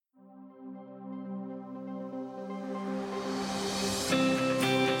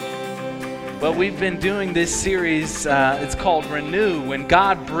But we've been doing this series, it's called Renew, when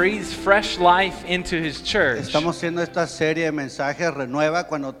God breathes fresh life into His church. Estamos haciendo esta serie de mensajes Renueva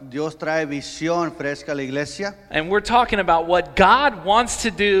cuando Dios trae visión fresca a la iglesia. And we're talking about what God wants to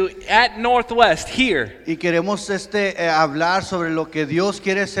do at Northwest here. Y queremos hablar sobre lo que Dios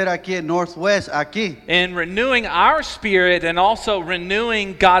quiere hacer aquí en Northwest, aquí. And renewing our spirit and also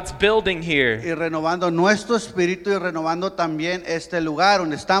renewing God's building here. Y renovando nuestro espíritu y renovando también este lugar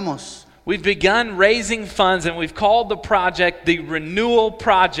donde estamos. We've begun raising funds and we've called the project the Renewal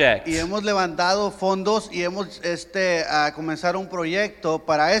Project. Y hemos levantado fondos y hemos a comenzar un proyecto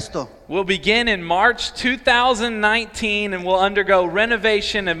para esto. We'll begin in March 2019 and we'll undergo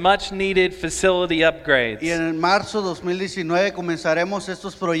renovation and much needed facility upgrades. Y en marzo 2019 comenzaremos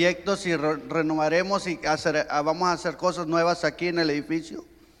estos proyectos y renovaremos y vamos a hacer cosas nuevas aquí en el edificio.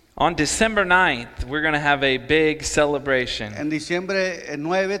 On December 9th, we're going to have a big celebration. En diciembre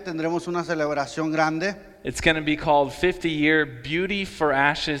 9 tendremos una celebración grande. It's going to be called 50-year Beauty for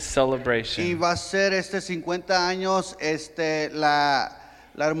Ashes Celebration. Y va a ser 50 años la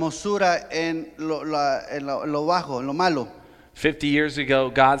hermosura en lo bajo, en lo malo. 50 years ago,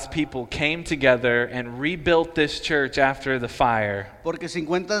 God's people came together and rebuilt this church after the fire. Porque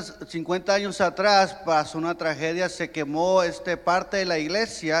 50 años atrás pasó una tragedia, se quemó parte de la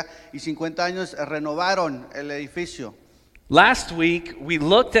iglesia y 50 años renovaron el edificio. Last week, we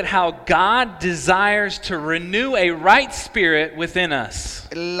looked at how God desires to renew a right spirit within us.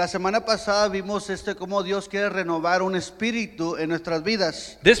 La semana pasada vimos cómo Dios quiere renovar un espíritu en nuestras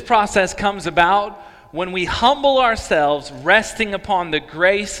vidas. This process comes about when we humble ourselves, resting upon the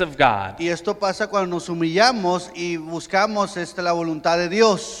grace of God. Y esto pasa cuando nos humillamos y buscamos la voluntad de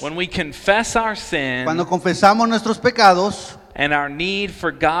Dios. When we confess our sin Cuando confesamos nuestros pecados and our need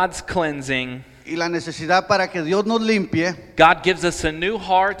for God's cleansing, y la necesidad para que Dios nos limpie, God gives us a new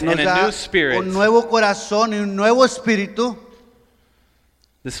heart nos and a da new spirit. un nuevo corazón y un nuevo espíritu.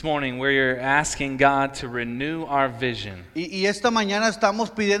 This morning we're asking God to renew our vision. Y esta mañana estamos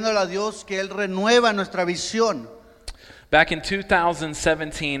pidiéndole a Dios que Él renueva nuestra visión. Back in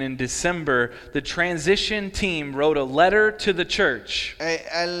 2017, in December, the transition team wrote a letter to the church.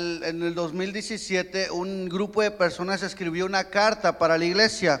 En el 2017, un grupo de personas escribió una carta para la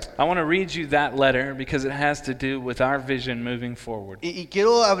iglesia. I want to read you that letter because it has to do with our vision moving forward. Y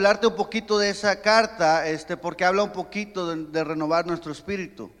quiero hablarte un poquito de esa carta, porque habla un poquito de renovar nuestro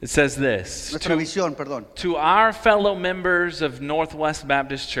espíritu. It says this: Nuestra visión, perdón. To our fellow members of Northwest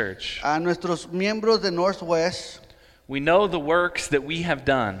Baptist Church, A nuestros miembros de Northwest, we know the works that we have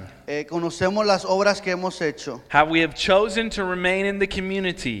done, conocemos las obras que hemos hecho, how we have chosen to remain in the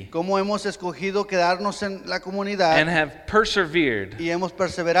community cómo hemos escogido quedarnos en la comunidad and have persevered. y hemos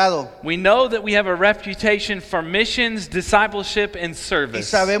perseverado. We know that we have a reputation for missions, discipleship, and Y service.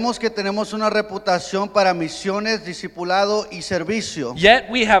 sabemos que tenemos una reputación para misiones, discipulado y servicio. Yet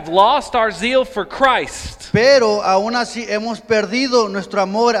we have lost our zeal for Christ Pero aún así hemos perdido nuestro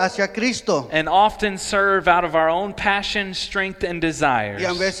amor hacia Cristo. and often serve out of our own passion, strength, and desires. Y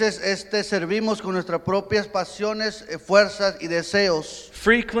a veces servimos con nuestras propias pasiones, fuerzas y deseos.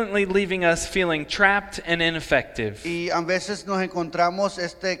 Frequently leaving us feeling trapped and ineffective. Y a veces nos encontramos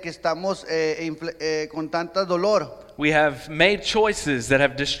que estamos con tanta dolor. We have made choices that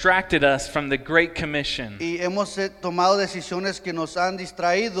have distracted us from the Great Commission. Y hemos tomado decisiones que nos han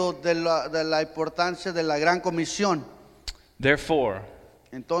distraído de la importancia de la gran comisión. Therefore,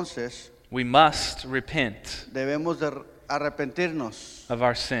 Entonces, we must repent debemos de arrepentirnos of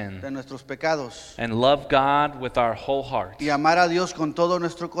our sin de nuestros pecados and love God with our whole heart. y amar a Dios con todo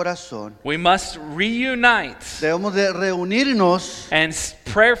nuestro corazón. We must reunite Debemos de reunirnos and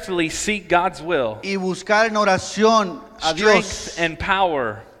prayerfully seek God's will, y buscar en oración a Dios strength and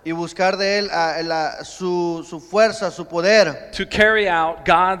power y buscar de Él su fuerza, su poder to carry out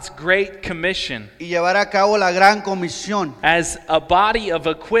God's great commission y llevar a cabo la gran comisión as a body of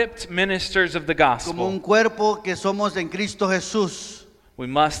equipped ministers of the como un gospel. cuerpo que somos en Cristo Jesús. We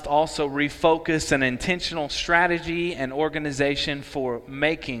must also refocus an intentional strategy and organization for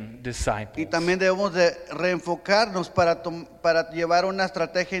making Y disciples. también debemos de reenfocarnos para llevar una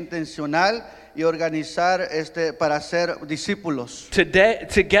estrategia intencional y organizar para ser discípulos.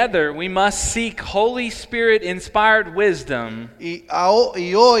 Together, we must seek Holy Spirit inspired wisdom Y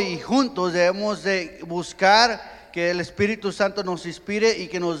hoy juntos debemos de buscar que el Espíritu Santo nos inspire y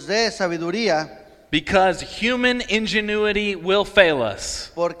que nos dé sabiduría, because human ingenuity will fail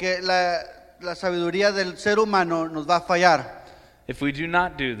us porque la sabiduría del ser humano nos va a fallar. if we do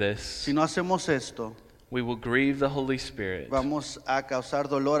not do this. Si no hacemos esto, We will grieve the Holy Spirit. vamos a causar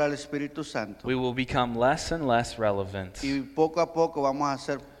dolor al Espíritu Santo. We will become less and less relevant. Y poco a poco vamos a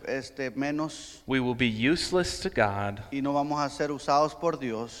ser menos We will be useless to God, y no vamos a ser usados por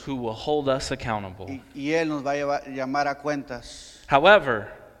Dios. who will hold us accountable. Y Él nos va a llamar a cuentas. However,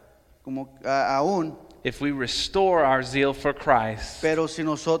 Como aún, if we restore our zeal for Christ, pero si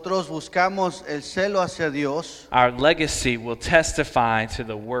nosotros buscamos el celo hacia Dios, our legacy will testify to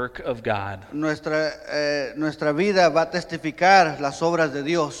the work of God. nuestra vida va a testificar las obras de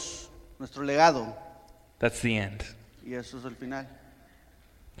Dios, nuestro legado. That's the end. Y eso es el final.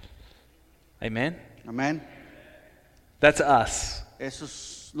 Amen? Amén. That's us. Eso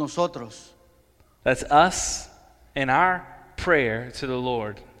es nosotros. That's us in our prayer to the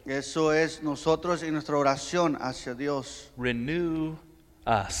Lord. Eso es nosotros y nuestra oración hacia Dios. Renew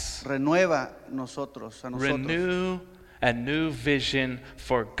us. Renueva a nosotros. Renew a new vision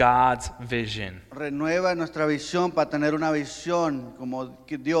for God's vision. Renueva nuestra visión para tener una visión como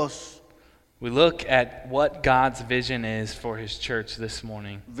que Dios. We look at what God's vision is for His church this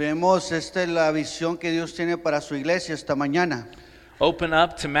morning. Vemos la visión que Dios tiene para su iglesia esta mañana. Open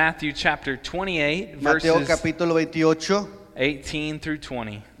up to Matthew chapter 28, Mateo verses capítulo 28, 18 through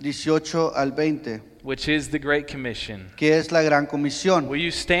 20, 18 al 20, which is the Great Commission. que es la gran comisión. Will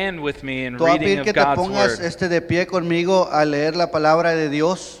you stand with me in Te voy a reading pedir of que te God's pongas Word? de pie conmigo a leer la palabra de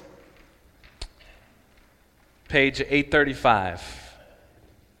Dios. Page 835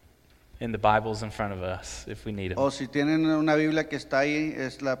 in the Bibles in front of us, if we need them. O si tienen una Biblia que está ahí,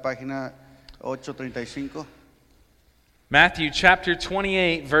 es la página 835. Matthew chapter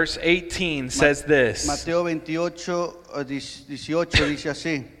 28, verse 18 says this. Mateo 28, 18 dice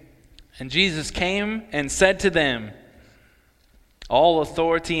así. And Jesus came and said to them, all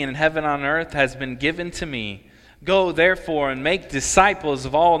authority in heaven and on earth has been given to me. Go therefore and make disciples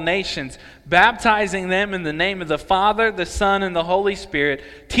of all nations, baptizing them in the name of the Father, the Son, and the Holy Spirit,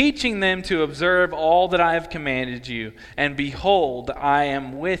 teaching them to observe all that I have commanded you. And behold, I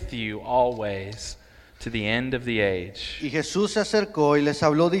am with you always to the end of the age. Y Jesús se acercó y les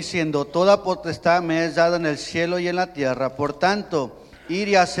habló diciendo, toda potestad me es dada en el cielo y en la tierra. Por tanto, ir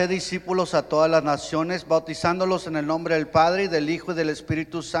y hacer discípulos a todas las naciones, bautizándolos en el nombre del Padre y del Hijo y del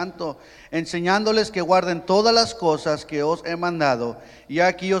Espíritu Santo, enseñándoles que guarden todas las cosas que os he mandado. Y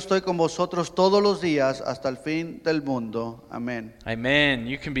aquí yo estoy con vosotros todos los días hasta el fin del mundo. Amén. Amen.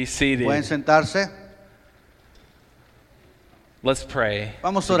 You can be seated. ¿Pueden sentarse? Let's pray.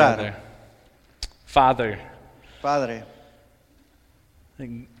 Vamos a orar. together. Father, Padre,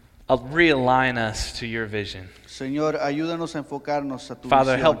 realign us to your vision. Señor, ayúdanos a enfocarnos a tu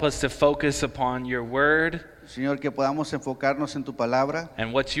Father, visión. help us to focus upon your word Señor, que podamos enfocarnos en tu palabra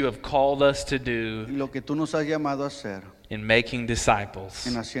and what you have called us to y do lo que tú nos has llamado a hacer in making disciples.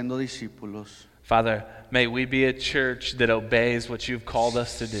 en haciendo discípulos. Father, may we be a church that obeys what you've called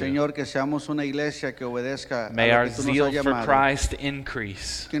us to do. Señor, que seamos una iglesia que obedezca a May lo our que tú nos zeal has for llamado. Christ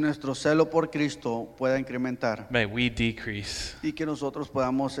increase. Que nuestro celo por Cristo pueda incrementar May we decrease. y que nosotros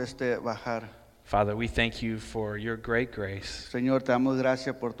podamos bajar. Father, we thank you for your great grace Señor, te damos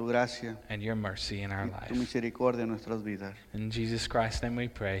gracias por tu gracia and your mercy in our y tu life. misericordia en nuestras vidas. In Jesus Christ's name we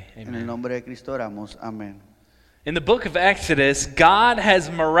pray. En el Amen. nombre de Cristo oramos. Amén. In the book of Exodus, God has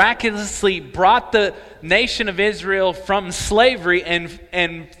miraculously brought the nation of Israel from slavery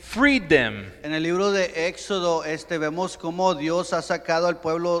and freed them. En el libro de Éxodo vemos cómo Dios ha sacado al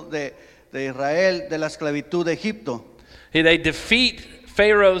pueblo de Israel de la esclavitud de Egipto. They defeat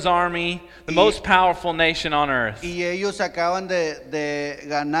Pharaoh's army, the most powerful nation on earth. Y ellos acaban de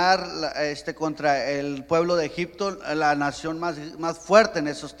ganar contra el pueblo de Egipto, la nación más fuerte en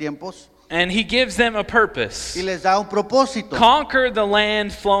esos tiempos. And he gives them a purpose. Y les da un propósito. Conquer the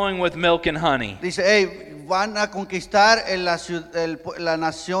land flowing with milk and honey. Dice, hey, van a conquistar la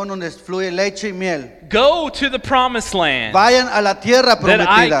nación donde fluye leche y miel. Go to the promised land Vayan a la tierra that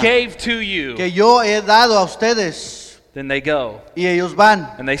I prometida gave to you. que yo he dado a ustedes. Then they go Y ellos van.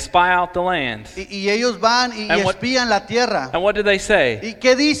 and they spy out the land. Y ellos van y And what- espían la tierra. And what do they say? ¿Y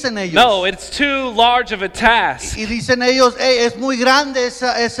qué dicen ellos? No, it's too large of a task. Y dicen ellos, hey, es muy grande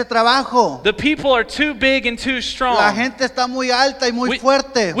ese trabajo. The people are too big and too La strong. gente está muy alta y muy We,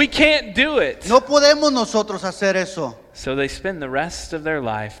 fuerte. we can't do it. No podemos nosotros hacer eso. So they spend the rest of their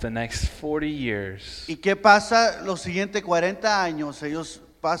life, the next 40 years, ¿Y qué pasa los siguientes 40 años? Ellos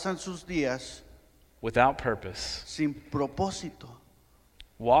pasan sus días without purpose, sin propósito.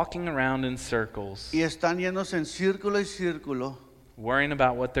 walking around in circles, Y están yéndose en círculo y círculo, worrying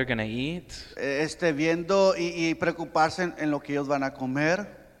about what they're going to eat, viendo y preocuparse en lo que ellos van a comer,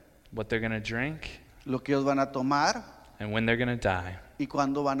 what they're going to drink, lo que ellos van a tomar and when they're going to die. y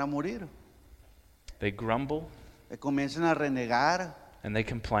cuándo van a morir. They grumble comienzan a renegar and they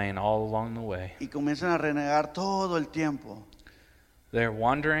complain all along the way. y comienzan a renegar todo el tiempo. They're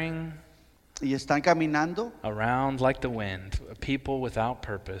wandering Y están caminando, around like the wind, a people without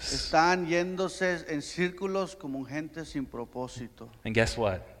purpose. están yéndose en círculos como gente sin propósito. And guess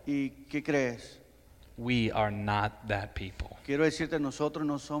what? ¿Y qué crees? We are not that people. Quiero decirte, nosotros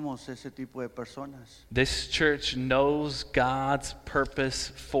no somos ese tipo de personas. This church knows God's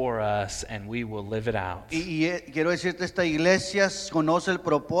purpose for us, and we will live it out. Quiero decirte, esta iglesia conoce el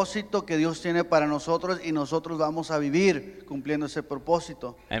propósito que Dios tiene para nosotros y nosotros vamos a vivir cumpliendo ese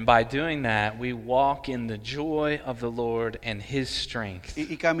propósito. And by doing that, we walk in the joy of the Lord and His strength,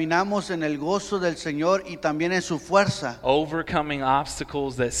 Y caminamos en el gozo del Señor y también en su fuerza. overcoming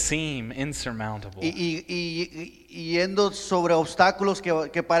obstacles that seem insurmountable. Y yendo sobre obstáculos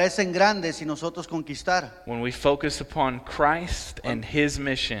que parecen grandes y nosotros conquistar. When we focus upon Christ and His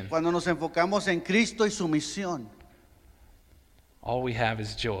mission, Cuando nos enfocamos en Cristo y su misión, all we have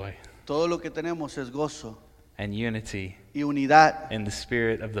is joy todo lo que tenemos es gozo and unity y unidad in the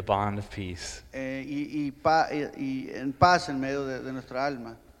spirit of the bond of peace. y en paz en medio de nuestra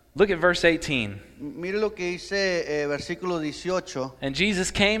alma. Look at verse 18. Mire lo que dice versículo 18. And Jesus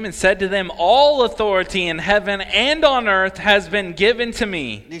came and said to them, all authority in heaven and on earth has been given to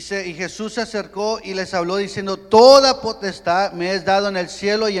me. Dice, y Jesús se acercó y les habló diciendo, toda potestad me es dado en el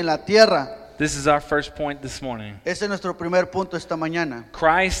cielo y en la tierra. This is our first point this morning. Ese es nuestro primer punto esta mañana.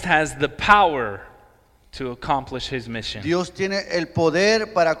 Christ has the power to accomplish His mission. Dios tiene el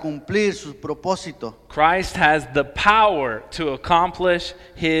poder para cumplir su propósito. Christ has the power to accomplish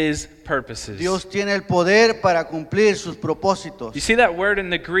His purposes. Dios tiene el poder para cumplir sus propósitos. You see that word in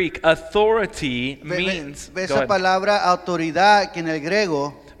the Greek, authority, means, Ve go esa ahead. palabra autoridad que en el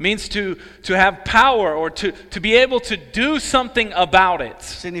griego Means to have power or to be able to do something about it.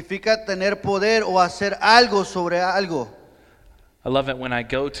 significa tener poder o hacer algo sobre algo. I love it when I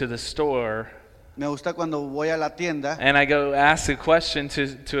go to the store Me gusta cuando voy a la tienda and I go ask a question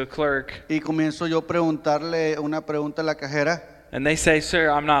to a clerk y comienzo yo a preguntarle una pregunta a la cajera and they say, sir,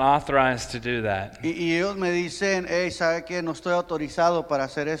 I'm not authorized to do that. y ellos me dicen, hey, ¿sabe qué? No estoy autorizado para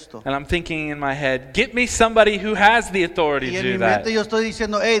hacer esto. And I'm thinking in my head, get me somebody who has the authority Y to en do mi that. mente yo estoy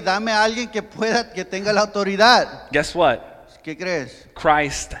diciendo, hey, dame a alguien que pueda, que tenga la autoridad. Guess what? ¿Qué crees?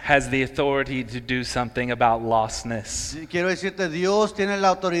 Christ has the authority to do something about lostness. Quiero decirte, Dios tiene la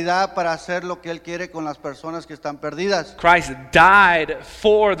autoridad para hacer lo que Él quiere con las personas que están perdidas. Christ died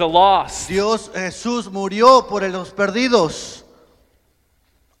for the lost. Dios, Jesús murió por los perdidos.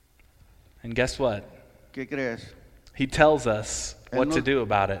 And guess what? ¿Qué crees? He tells us what to do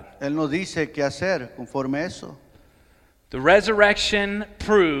about it. Él nos dice qué hacer conforme a eso. The resurrection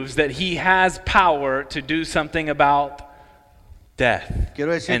proves that He has power to do something about death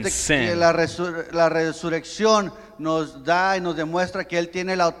Quiero and decirte que sin. la resurrección nos da y nos demuestra que Él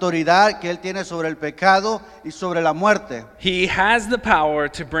tiene la autoridad que Él tiene sobre el pecado y sobre la muerte. He has the power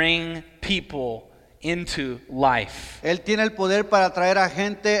to bring people into life. Él tiene el poder para traer a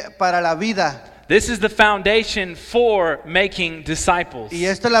gente para la vida. This is the foundation for making disciples. Y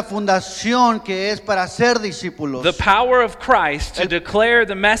esta es la fundación que es para ser discípulos. The power of Christ to declare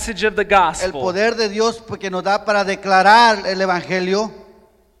the message of the El gospel poder de Dios que nos da para declarar el evangelio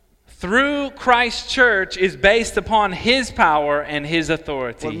through Christ's church is based upon His power and His por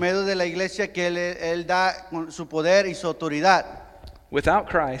authority. medio de la iglesia que Él da con su poder y su autoridad. Without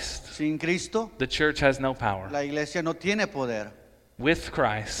Christ, Sin Cristo, the church has no power. la iglesia no tiene poder. With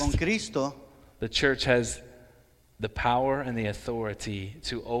Con Christ, Cristo, the church has the power and the authority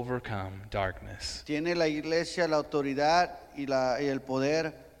to overcome darkness. tiene la iglesia la autoridad y el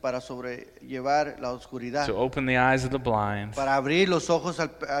poder para sobrellevar la oscuridad, To open the eyes of the blind, para abrir los ojos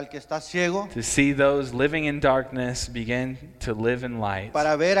al que está ciego, to see those living in darkness begin to live in light.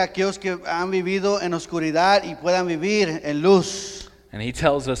 para ver a aquellos que han vivido en oscuridad y puedan vivir en luz. And He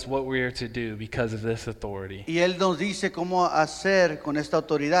tells us what we are to do because of this authority. Y Él nos dice cómo hacer con esta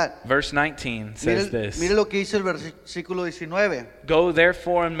autoridad. Verse 19 says Mire this. lo que dice el versículo 19. Go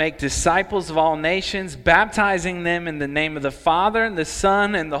therefore and make disciples of all nations, baptizing them in the name of the Father and the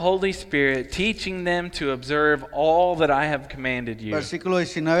Son and the Holy Spirit, teaching them to observe all that I have commanded you. Versículo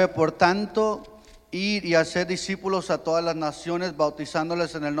 19. Por tanto, ir y hacer discípulos a todas las naciones,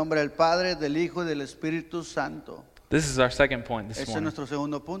 bautizándoles en el nombre del Padre, del Hijo y del Espíritu Santo. This is our second point this Ese es morning. nuestro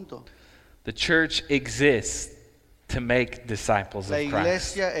segundo punto. The church exists to make disciples La of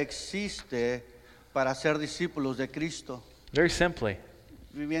Christ. iglesia existe para ser discípulos de Cristo. Very simply,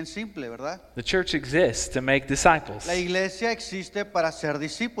 Bien simple, ¿verdad? the church exists to make disciples. La iglesia existe para ser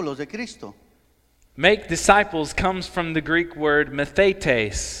discípulos de Cristo. Make disciples comes from the Greek word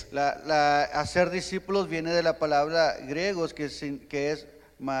methetes. Hacer discípulos viene de la palabra griegos que es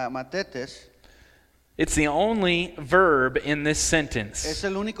matetes. It's the only verb in this Es sentence.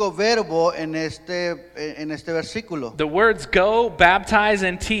 el único verbo en este versículo. The words go, baptize,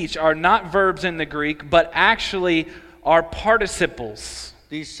 and teach are not verbs in the Greek, but actually are participles.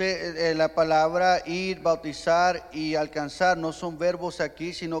 Dice la palabra ir, bautizar y alcanzar no son verbos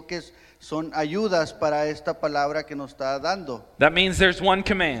aquí, sino que son ayudas para esta palabra que nos está dando. That means there's one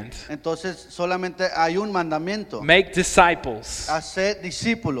command. Entonces solamente hay un mandamiento. Make disciples. Hacer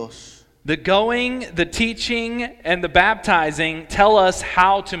discípulos. The going, the teaching, and the baptizing tell us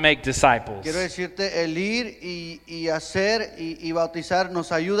how to make disciples. Quiero decirte, el ir y hacer y bautizar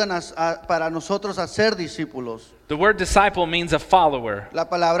nos ayudan para nosotros a ser discípulos. The word disciple means a follower, La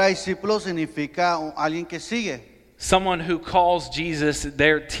palabra discípulo significa alguien que sigue, someone who calls Jesus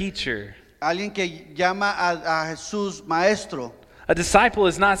their teacher. alguien que llama a Jesús maestro. A disciple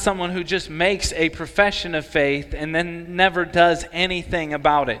is not someone who just makes a profession of faith and then never does anything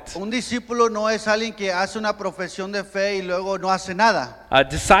about it. Un discípulo no es alguien que hace una profesión de fe y luego no hace nada. A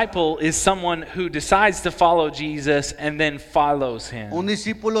disciple is someone who decides to follow Jesus and then follows him. Un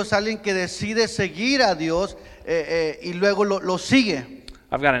discípulo es alguien que decide seguir a Dios y luego lo sigue.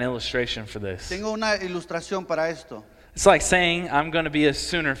 I've got an illustration for this. Tengo una ilustración para esto. It's like saying I'm going to be a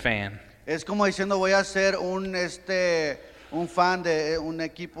Sooner fan. Es como diciendo voy a ser un fan de un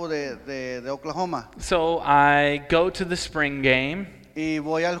equipo de Oklahoma. So I go to the spring game. Y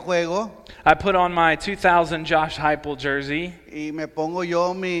voy al juego I put on my 2000 Josh Heupel jersey. y me pongo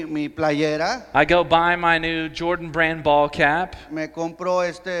yo mi playera, I go buy my new Jordan Brand ball cap. me compro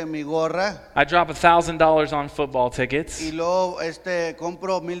mi gorra I drop $1,000 on football tickets. y luego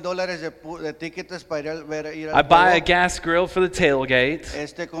compro $1,000 de tickets para ir I al buy a juego. gas grill for the tailgate.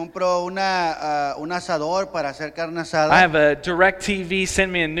 Compro un asador para hacer carne I asada have a DirecTV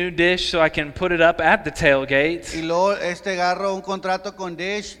send me a new dish so I can put it up at the y tailgate. luego agarro un contrato con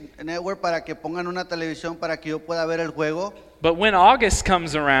Dish Network para que pongan una televisión para que yo pueda ver el juego. But when August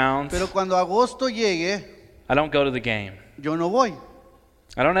comes around, Pero cuando agosto llegue, I don't go to the game. yo no voy,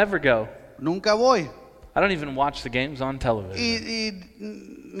 I don't ever go. nunca voy I don't even watch the games on television. y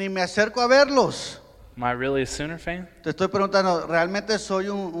ni me acerco a verlos. Am I really a Sooner fan? Te estoy preguntando, ¿realmente soy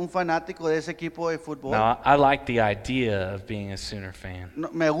un fanático de ese equipo de fútbol? No, I like the idea of being a Sooner fan. No,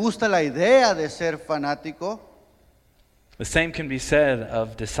 me gusta la idea de ser fanático. The same can be said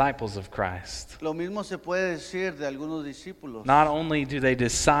of disciples of Christ. Lo mismo se puede decir de algunos discípulos. Not only do they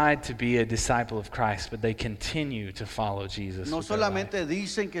decide to be a disciple of Christ, but they continue to follow Jesus. No with their life. solamente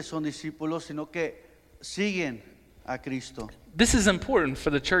dicen que son discípulos, sino que siguen a Cristo. This is important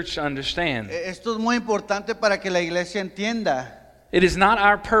for the church to understand. Esto es muy importante para que la iglesia entienda. It is not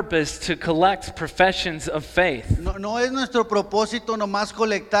our purpose to collect professions of faith, No es nuestro propósito nomás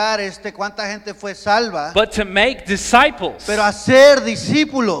colectar cuánta gente fue salva, but to make disciples. pero hacer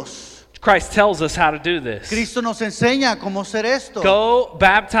discípulos. Christ tells us how to do this. Cristo nos enseña cómo hacer esto. Go,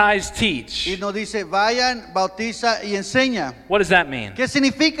 baptize, Y teach. nos dice, vayan, bautiza y enseña. What does that mean? ¿Qué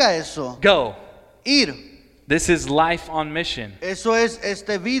significa eso? Go. Ir. This is life on mission. Eso es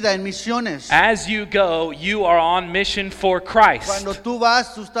vida en misiones. As you go, you are on mission for Christ. Cuando tú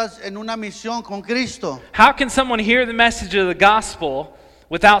vas, tú estás en una misión con Cristo. How can someone hear the message of the gospel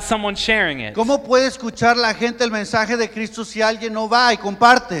without someone sharing it? ¿Cómo puede escuchar la gente el mensaje de Cristo si alguien no va y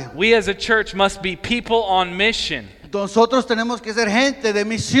comparte? We as a church must be people on mission, Nosotros tenemos que ser gente de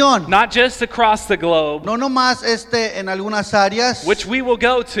misión. not just across the globe, No nomás en algunas áreas which we will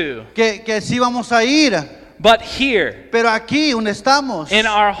go to, que sí vamos a ir, but here, pero aquí donde estamos, in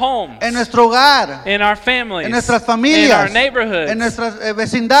our homes, en nuestro hogar, in our families, en nuestras in familias, our neighborhoods, en nuestra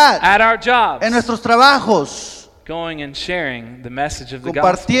vecindad, at our jobs, en nuestros trabajos, going and sharing the message of the gospel.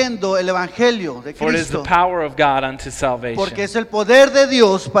 compartiendo el evangelio de For it is the Cristo, power of God unto porque salvation. es el poder de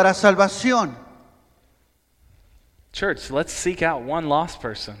Dios para salvación. Church, let's seek out one lost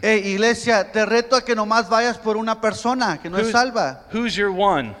person. Iglesia, te reto a que nomás vayas por una persona que no es salva. Who's your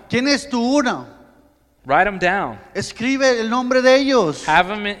one? ¿Quién es tu uno? Write them down. Escribe el nombre de ellos. Have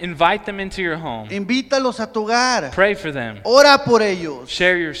them, invite them into your home. Invítalos a tu hogar. Pray for them. Ora por ellos.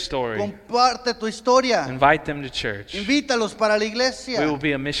 Share your story. Comparte tu historia. Invite them to church. Invítalos para la We iglesia. will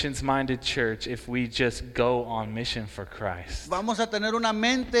be a missions-minded church if we just go on mission for Christ. Vamos a tener una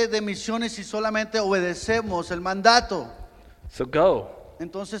mente de misiones si solamente obedecemos el mandato. So go.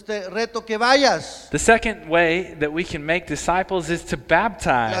 Entonces te reto que vayas. The second way that we can make disciples is to La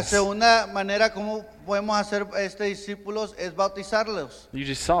baptize. segunda manera como podemos hacer discípulos es bautizarlos. You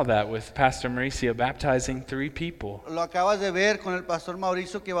just saw that with Pastor Mauricio baptizing 3 people. Lo acabas de ver con el pastor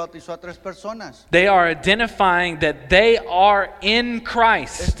Mauricio que bautizó a 3 personas. They are identifying that they are in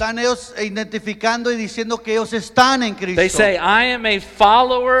Christ. Están ellos identificando y diciendo que ellos están en Cristo. They say, I am a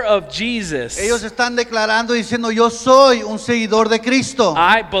follower of Jesus. Ellos están declarando y diciendo, yo soy un seguidor de Cristo.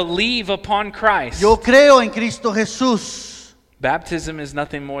 I believe upon Christ. Yo creo en Cristo Jesús. Baptism is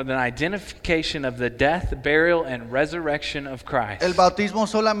nothing more than identification of the death, burial, and resurrection of Christ. El bautismo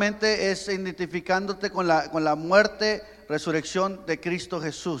solamente es identificándote con la muerte, resurrección de Cristo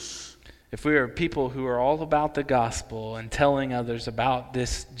Jesús. If we are people who are all about the gospel and telling others about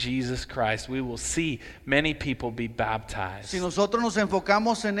this Jesus Christ, we will see many people be baptized. Si nosotros nos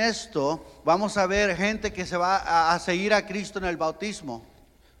enfocamos en esto, vamos a ver gente que se va a seguir a Cristo en el bautismo.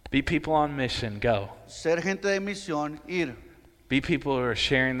 Be people on mission, go. Ser gente de misión, ir. Be people who are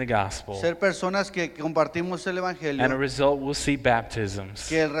sharing the gospel. Ser personas que compartimos el And a evangelio. result, we'll see baptisms.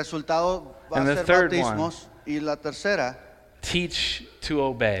 Que el resultado va And a the ser third bautismos. Y la tercera, Teach to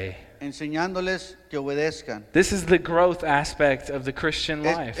obey. enseñándoles que obedezcan. This is the growth aspect of the Christian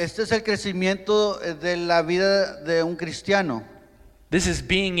life. Este es el crecimiento de la vida de un cristiano. This is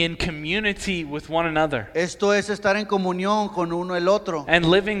being in community with one another Esto es estar en comunión con uno el otro. and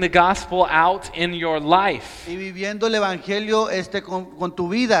living the gospel out in your life, Y viviendo el evangelio con tu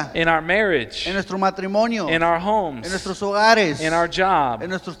vida, in our marriage, en nuestro matrimonio, in our en homes, nuestros hogares, in our job, en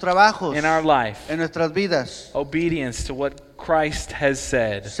nuestros trabajos, in our life. en nuestras vidas. Obedience to what Christ has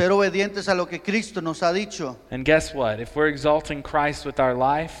said. Ser obedientes a lo que Cristo nos ha dicho. And guess what? If we're exalting Christ with our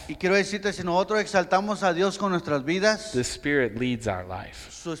life, Y quiero decirte, si nosotros exaltamos a Dios con nuestras vidas, the Spirit leads our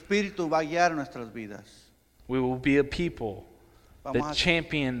life. su espíritu va a guiar nuestras vidas. We will be a people that Vamos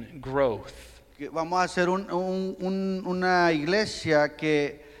champion growth. a ser una iglesia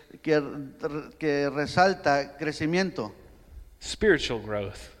que resalta crecimiento. Spiritual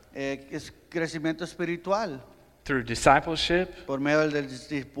growth Es crecimiento espiritual through discipleship, por medio del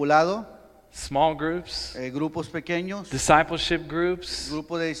discipulado, small groups, grupos pequeños, discipleship groups,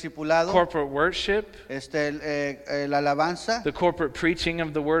 grupo de discipulado, corporate worship, la alabanza, the corporate preaching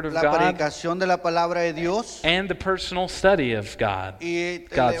of the Word of la God, predicación de la palabra de Dios and the personal study of God. y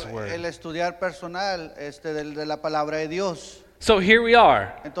God's word. el estudiar personal de la palabra de Dios. So here we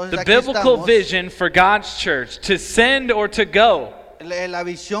are, Entonces, the aquí biblical estamos. vision for God's church to send or to go. La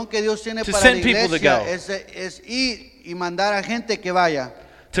visión que Dios tiene To para la send people to iglesia go. es ir y mandar a gente que vaya,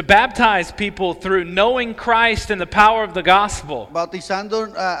 To baptize people through knowing Christ and the power of the gospel.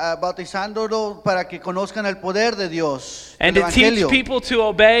 bautizándolo para que conozcan el poder de Dios, And el to teach evangelio, people to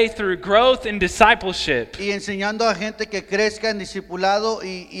obey through growth and discipleship. y enseñando a gente que crezca en discipulado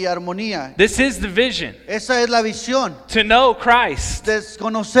y armonía. This is the vision. Esa es la visión, To know Christ. de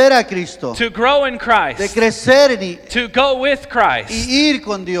conocer a Cristo, To grow in de Christ. crecer y To go with Christ. ir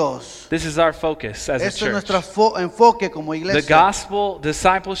con Dios. This is our focus as a Este es church. nuestro enfoque como The iglesia. gospel,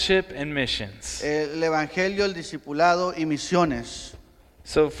 discipleship, and missions. El evangelio, el discipulado y misiones.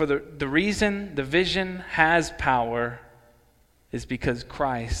 So for the reason the vision has power is because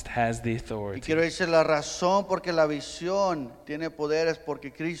Christ has the Y authority. quiero decir, la razón porque la visión tiene poder es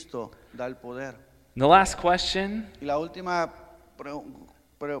porque Cristo da el poder. And the last question Y la última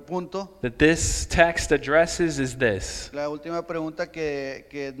punto, that this text addresses is this. la última pregunta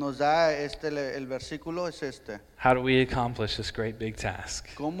que nos da el versículo es este. How do we accomplish this great big task?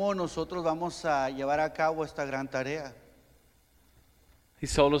 ¿Cómo nosotros vamos a llevar a cabo esta gran tarea? He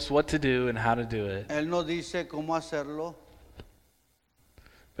told us what to do and how to do it. Él nos dice cómo hacerlo,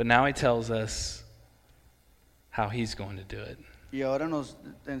 But now he tells us how he's going to do it. y ahora nos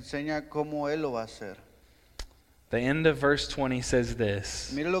enseña cómo Él lo va a hacer. The end of verse 20 says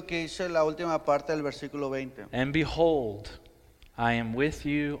this. Mire lo que dice la última parte del versículo 20. And behold, I am with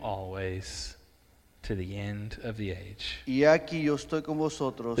you always to the end of the age. Y aquí yo estoy con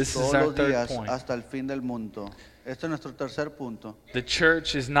vosotros This is todos our los third días point. hasta el fin del mundo. Este es nuestro tercer punto. The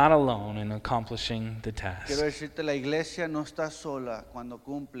church is not alone in accomplishing the task. Quiero decirte, la iglesia no está sola cuando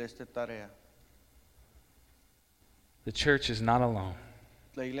cumple esta tarea. The church is not alone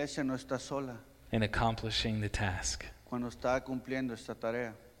La iglesia no está sola in accomplishing the task. cuando está cumpliendo esta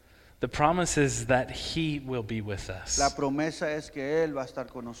tarea. The promise is that he will be with us. La promesa es que Él va a estar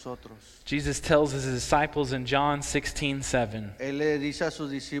con nosotros. Jesus tells his disciples in John 16:7, Él le dice a sus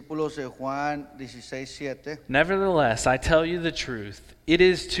discípulos en Juan 16:7, nevertheless, I tell you the truth, it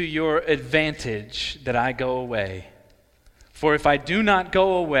is to your advantage that I go away. For if I do not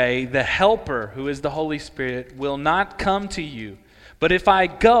go away, the Helper, who is the Holy Spirit, will not come to you. But if I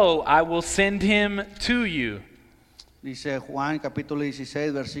go, I will send him to you. Dice Juan capítulo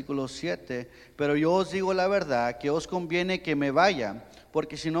 16, versículo 7, pero yo os digo la verdad, que os conviene que me vaya,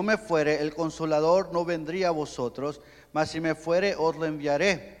 porque si no me fuere, el Consolador no vendría a vosotros, mas si me fuere, os lo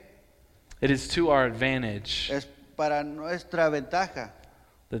enviaré. It is to our advantage Es para nuestra ventaja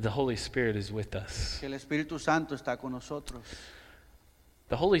that the Holy Spirit is with us. que el Espíritu Santo está con nosotros.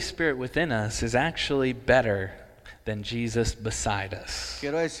 The Holy Spirit within us is actually better than Jesus beside us.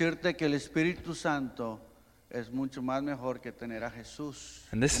 Quiero decirte que el Espíritu Santo es mucho más mejor que tener a Jesús.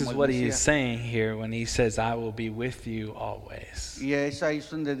 And this is como el what he is Mesías. saying here when he says, I will be with you always. Y es ahí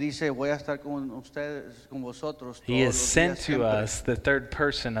donde dice, voy a estar con ustedes, con vosotros He todos has los sent días to siempre. us the third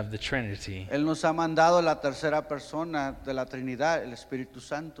person of the Trinity, Él nos ha mandado la tercera persona de la Trinidad, el Espíritu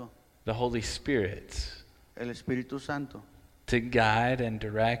Santo, the Holy Spirit, el Espíritu Santo, to guide and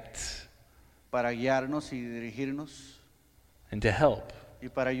direct para guiarnos y dirigirnos and to help y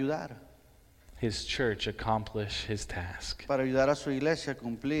para ayudar, his church accomplish his task. para ayudar a su iglesia a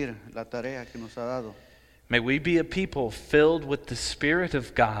cumplir la tarea que nos ha dado. May we be a people filled with the Spirit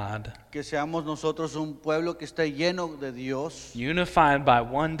of God, Que seamos nosotros un pueblo que esté lleno de Dios unified by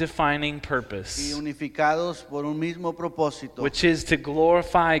one defining y purpose, unificados por un mismo propósito, which is to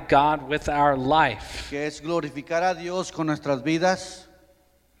glorify God with our life. que es glorificar a Dios con nuestras vidas.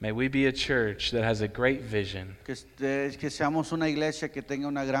 May we be a church that has a great vision Que seamos una iglesia que tenga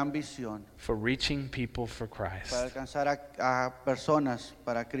una gran visión for reaching people for para Christ, alcanzar a personas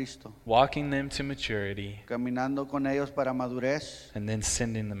para Cristo, walking them to maturity, caminando con ellos para madurez and then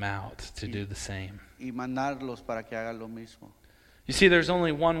sending them out to do the same. y mandarlos para que hagan lo mismo. You see, there's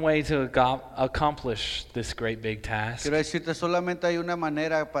only one way to accomplish this great big task. Quiero decirte, solamente hay una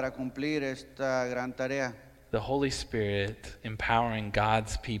manera para cumplir esta gran tarea. The Holy Spirit empowering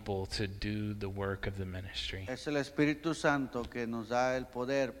God's people to do the work of the ministry. Es el Espíritu Santo que nos da el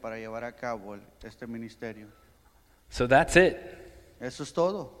poder para llevar a cabo este ministerio. So that's it. Eso es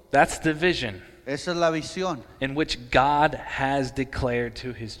todo. That's the vision Esa es la visión in which God has declared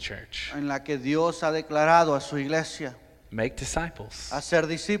to his church. en la que Dios ha declarado a su iglesia, Make disciples. hacer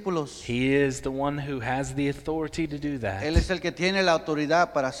discípulos. He is the one who has the authority to do that. Él es el que tiene la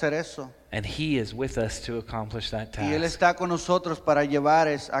autoridad para hacer eso. And he is with us to accomplish that Y Él task. está con nosotros para llevar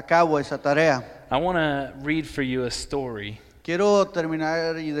a cabo esa tarea. I want to read for you a story Quiero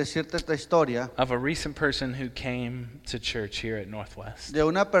terminar y decirte esta historia of a recent person who came to church here at Northwest. de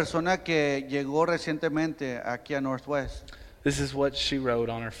una persona que llegó recientemente aquí a Northwest. This is what she wrote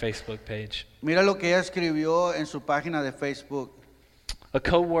on her Facebook page. Mira lo que ella escribió en su página de Facebook. A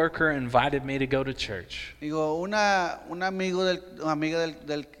coworker invited me to go to church. Digo, una amiga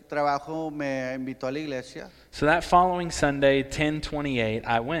del trabajo me invitó a la iglesia So that following Sunday, 10:28,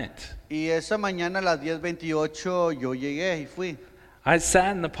 I went. y esa mañana a las 10:28 yo llegué y fui. I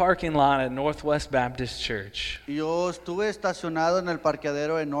sat in the parking lot at Northwest Baptist Church. Y yo estuve estacionado en el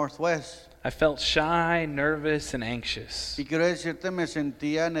parqueadero de Northwest I felt shy, nervous, and anxious. y quiero decirte, me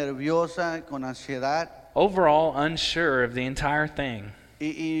sentía nerviosa, con ansiedad Overall, unsure of the entire thing.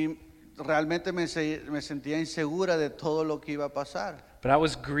 y realmente me sentía insegura de todo lo que iba a pasar. But I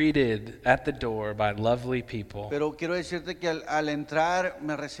was greeted at the door by lovely people. Pero quiero decirte que al entrar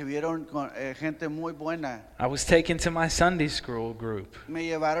me recibieron con gente muy buena. I was taken to my Sunday school group. Me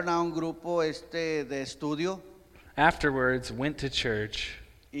llevaron a un grupo de estudio Afterwards, went to church,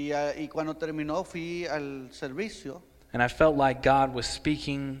 y cuando terminó fui al servicio and I felt like God was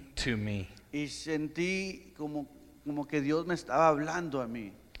speaking to me. y sentí como que Dios me estaba hablando a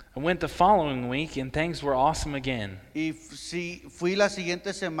mí. I went the following week, and things were awesome again. Y sí, fui la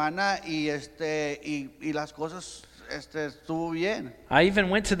siguiente semana y las cosas estuvo bien. I even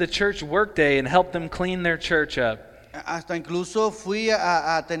went to the church workday and helped them clean their church up. Hasta incluso fui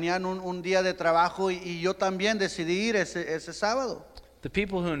tenían un día de trabajo y yo también decidí ir ese sábado. The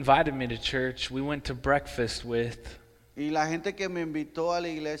people who invited me to church, we went to breakfast with. Y la gente que me invitó a la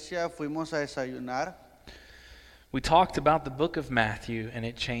iglesia fuimos a desayunar We talked about the book of Matthew, and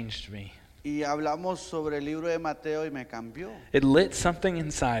it changed me. y hablamos sobre el libro de Mateo y me cambió. It lit something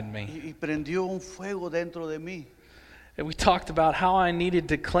inside me. Y prendió un fuego dentro de mí. And we talked about how I needed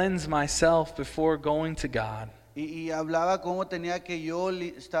to cleanse myself before going to God. Y hablaba cómo tenía que yo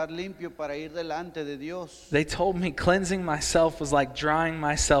estar limpio para ir delante de Dios. They told me cleansing myself was like drying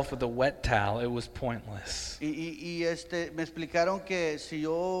myself with a wet towel. It was pointless. Y me explicaron que si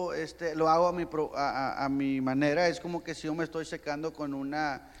yo lo hago a mi manera, es como que si yo me estoy secando con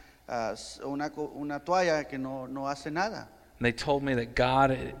una toalla que no hace nada. They told me that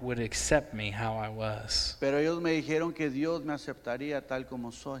God would accept me how I was. Pero ellos me dijeron que Dios me aceptaría tal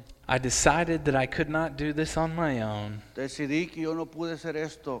como soy. I decided that I could not do this on my own. Decidí que yo no pude hacer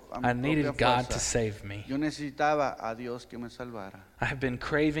esto a I mi needed propia God to fuerza. save me. Yo necesitaba a Dios que me salvara. I have been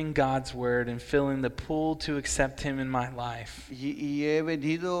craving God's word and feeling the pull to accept Him in my life. Y he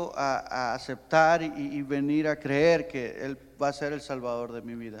venido a aceptar y venir a creer que Él va a ser el Salvador de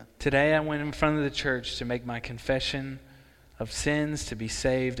mi vida. Today I went in front of the church to make my confession of sins, to be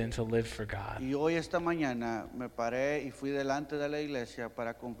saved, and to live for God. Y hoy esta mañana me paré y fui delante de la iglesia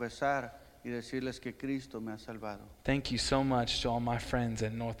para confesar y decirles que Cristo me ha salvado. Thank you so much to all my friends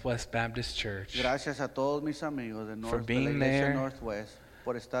at Northwest Baptist Church Gracias a todos mis amigos de, For de la being iglesia there Northwest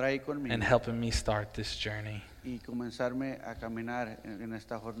por estar ahí conmigo and helping me start this journey. y comenzarme a caminar en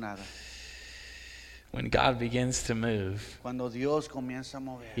esta jornada. When God begins to move, Cuando Dios comienza a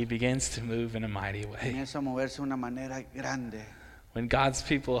mover, He begins to move in a mighty way. comienza a moverse de una manera grande. When God's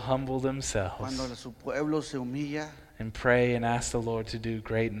people humble Cuando themselves su pueblo se humilla and pray and ask the Lord to do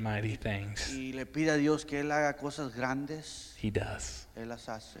great and mighty things, y le pide a Dios que Él haga cosas grandes, He does. Él las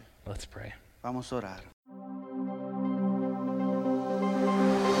hace. Let's pray. Vamos a orar.